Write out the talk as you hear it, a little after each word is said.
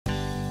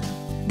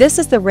This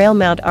is the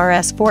rail-mount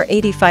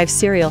RS485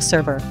 serial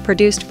server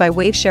produced by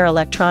Waveshare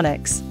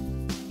Electronics.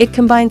 It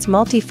combines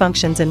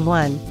multi-functions in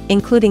one,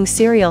 including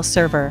serial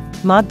server,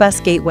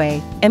 Modbus gateway,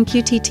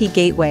 MQTT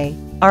gateway,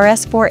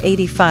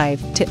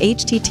 RS485 to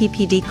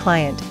HTTPD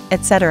client,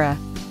 etc.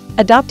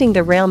 Adopting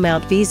the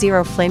rail-mount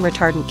V0 flame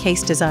retardant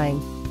case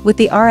design. With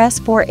the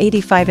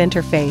RS485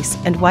 interface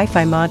and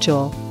Wi-Fi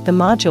module, the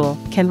module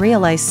can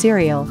realize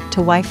serial to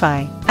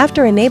Wi-Fi.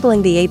 After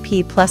enabling the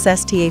AP plus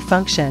STA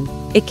function,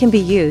 it can be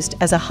used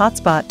as a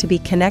hotspot to be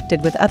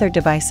connected with other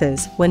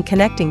devices when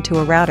connecting to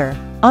a router.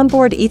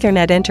 Onboard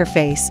Ethernet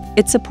interface,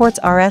 it supports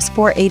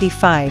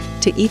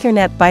RS485 to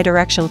Ethernet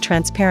bidirectional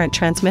transparent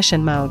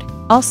transmission mode.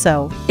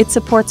 Also, it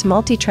supports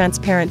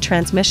multi-transparent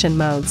transmission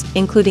modes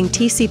including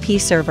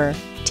TCP server,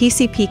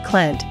 TCP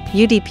client,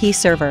 UDP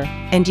server,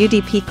 and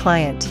UDP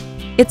client.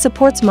 It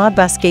supports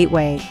Modbus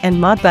gateway and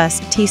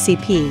Modbus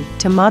TCP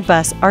to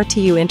Modbus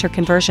RTU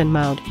interconversion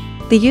mode.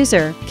 The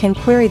user can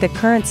query the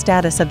current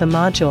status of the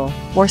module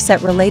or set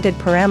related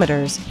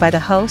parameters by the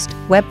host,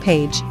 web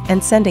page,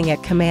 and sending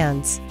it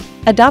commands.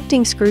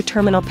 Adopting screw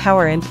terminal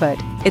power input,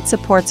 it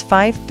supports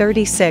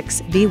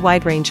 536V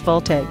wide range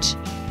voltage.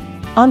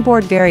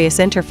 Onboard various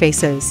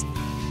interfaces.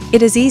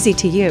 It is easy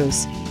to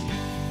use.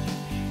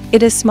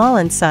 It is small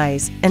in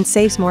size and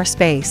saves more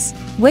space.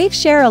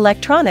 Waveshare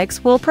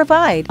Electronics will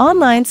provide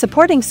online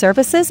supporting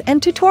services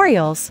and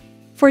tutorials.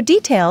 For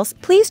details,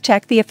 please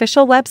check the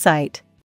official website.